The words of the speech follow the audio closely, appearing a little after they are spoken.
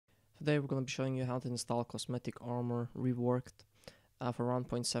Today we're going to be showing you how to install Cosmetic Armor Reworked for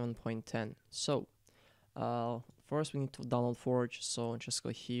 1.7.10. So first we need to download Forge, so just go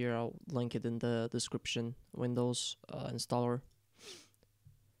here, I'll link it in the description, Windows installer,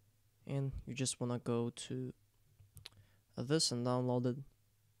 and you just want to go to this and download it.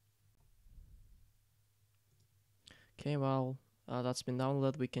 Okay, well that's been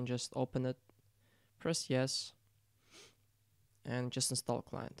downloaded, we can just open it, press yes, and just install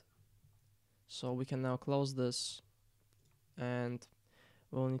client. So we can now close this, and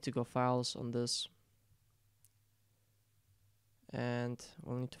we'll need to go files on this, and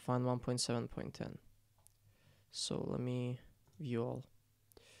we'll need to find 1.7.10. So let me view all.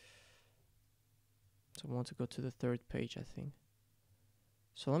 So I want to go to the third page, I think.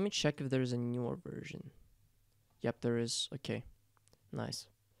 So let me check if there's a newer version. Yep, there is. Okay, nice.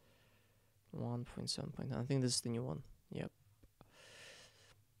 1.7.9. I think this is the new one. Yep.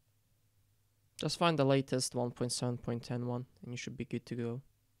 Just find the latest 1.7.10 one and you should be good to go.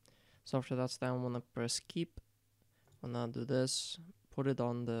 So after that's done, I'm gonna press keep. I'm gonna do this, put it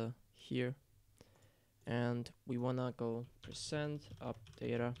on the here, and we wanna go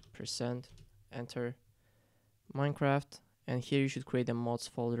 %updata %enter Minecraft, and here you should create a mods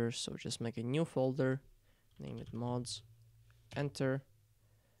folder. So just make a new folder, name it mods, enter.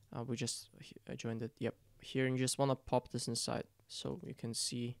 We just joined it. Yep, here, and you just wanna pop this inside so you can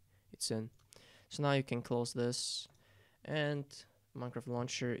see it's in. So now you can close this, and Minecraft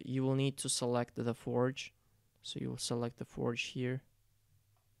launcher, you will need to select the Forge. So you will select the Forge here.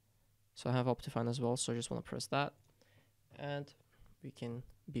 So I have Optifine as well, so I just want to press that, and we can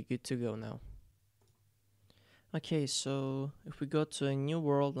be good to go now. Okay, so if we go to a new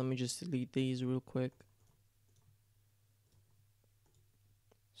world, let me just delete these real quick.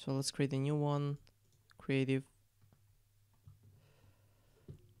 So let's create a new one, creative.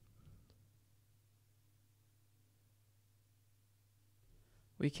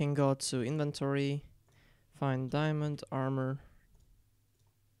 We can go to inventory, find diamond armor.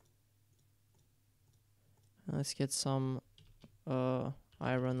 Let's get some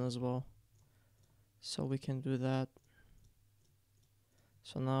iron as well, so we can do that.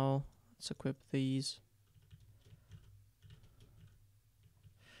 So now let's equip these.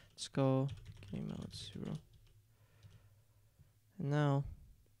 Let's go game mode 0. And now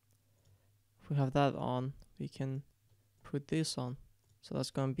if we have that on, we can put this on. So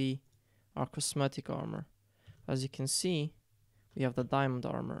that's going to be our cosmetic armor. As you can see, we have the diamond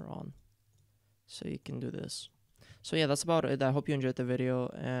armor on. So you can do this. So yeah, that's about it. I hope you enjoyed the video,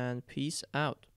 and peace out.